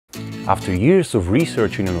After years of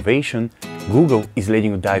research and innovation, Google is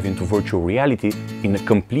letting you dive into virtual reality in a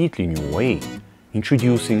completely new way,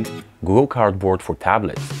 introducing Google Cardboard for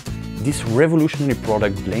tablets. This revolutionary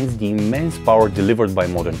product blends the immense power delivered by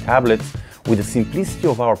modern tablets with the simplicity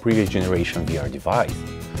of our previous generation VR device.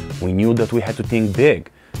 We knew that we had to think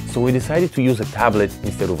big, so we decided to use a tablet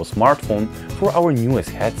instead of a smartphone for our newest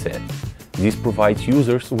headset. This provides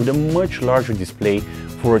users with a much larger display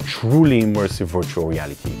for a truly immersive virtual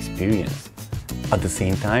reality experience. At the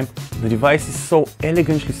same time, the device is so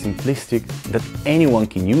elegantly simplistic that anyone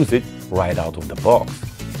can use it right out of the box.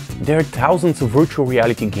 There are thousands of virtual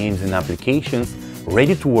reality games and applications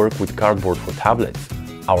ready to work with Cardboard for tablets.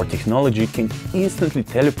 Our technology can instantly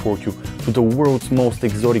teleport you to the world's most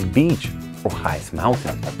exotic beach or highest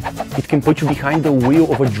mountain. It can put you behind the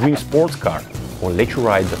wheel of a dream sports car or let you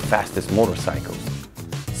ride the fastest motorcycles.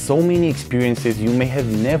 So many experiences you may have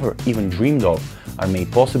never even dreamed of are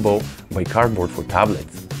made possible by Cardboard for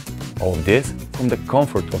tablets. All of this from the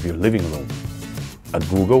comfort of your living room. At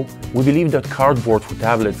Google, we believe that Cardboard for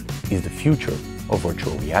tablets is the future of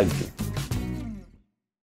virtual reality.